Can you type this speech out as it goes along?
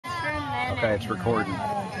Okay, it's recording.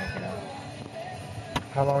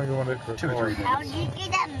 How long you want it to record? 2 or 3 How minutes. did you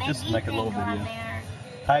get that Mickey Just make a little thing on video. there?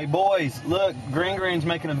 Hey boys, look, Green's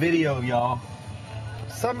making a video of y'all.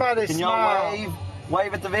 Somebody Can smile. y'all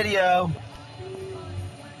wave at the video?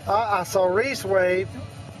 I saw Reese wave.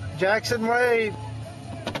 Jackson wave.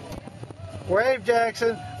 Wave,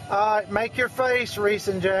 Jackson. All right, make your face, Reese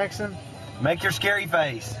and Jackson. Make your scary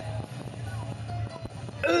face.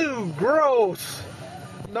 Ooh, gross.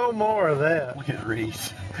 No more of that. Look at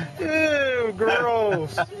Reese. Ooh,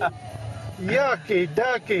 gross. Yucky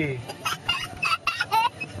ducky.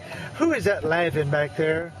 Who is that laughing back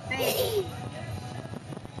there? Me.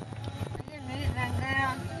 I can move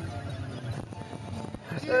that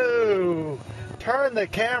now. Ooh, turn the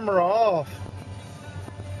camera off.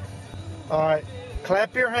 All right,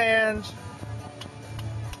 clap your hands.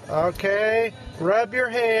 Okay, rub your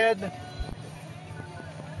head.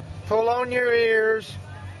 Pull on your ears.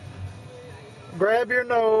 Grab your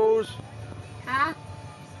nose. Huh?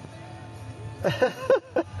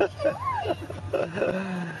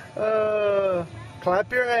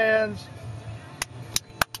 Clap your hands.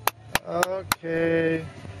 Okay.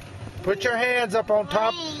 Put your hands up on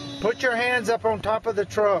top. Put your hands up on top of the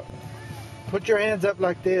truck. Put your hands up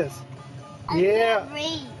like this. Yeah.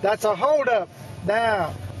 That's a hold up.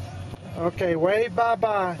 Now. Okay, wave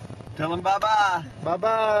bye-bye. Tell him bye-bye.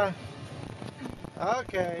 Bye-bye.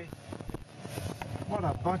 Okay. What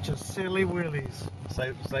a bunch of silly willies.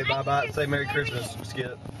 Say bye-bye. Say Merry Christmas,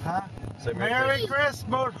 Skip. Huh? Say Merry Christmas.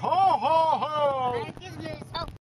 Ho, ho, ho. Merry Christmas.